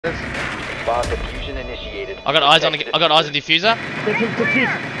Bomb diffusion initiated. I got eyes on the. I got eyes on diffuser.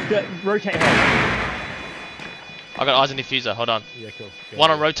 Rotate hold. I got eyes on diffuser. Hold on. Yeah, cool. One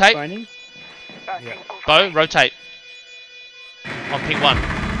on rotate. Phoning. Yeah. Bo, rotate. On ping 1.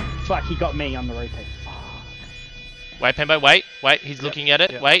 Fuck, he got me on the rotate. Fuck. Wait, Pembo, wait. He's looking at it.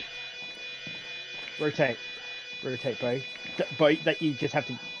 Yep. Wait. Rotate. Rotate, Bo. Bo, that you just have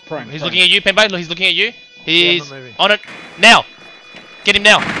to prone. He's looking at you, Pembo. He's looking at you. He's I'm not moving. on it now. Get him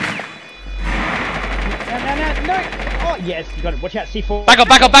now. No! Oh, yes, you got it. Watch out, C4. Back off.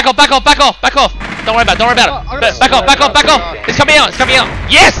 Don't worry about it. Back off. It's coming out.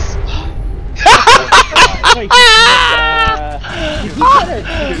 Yes! You got it.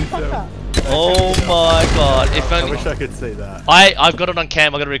 Fucker. Oh my god. If I only... wish I could see that. I've got it on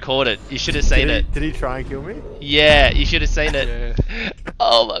cam. I got to record it. You should have seen it. Did he try and kill me? Yeah, you should have seen it. Yeah.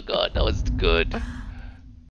 Oh my god, that was good.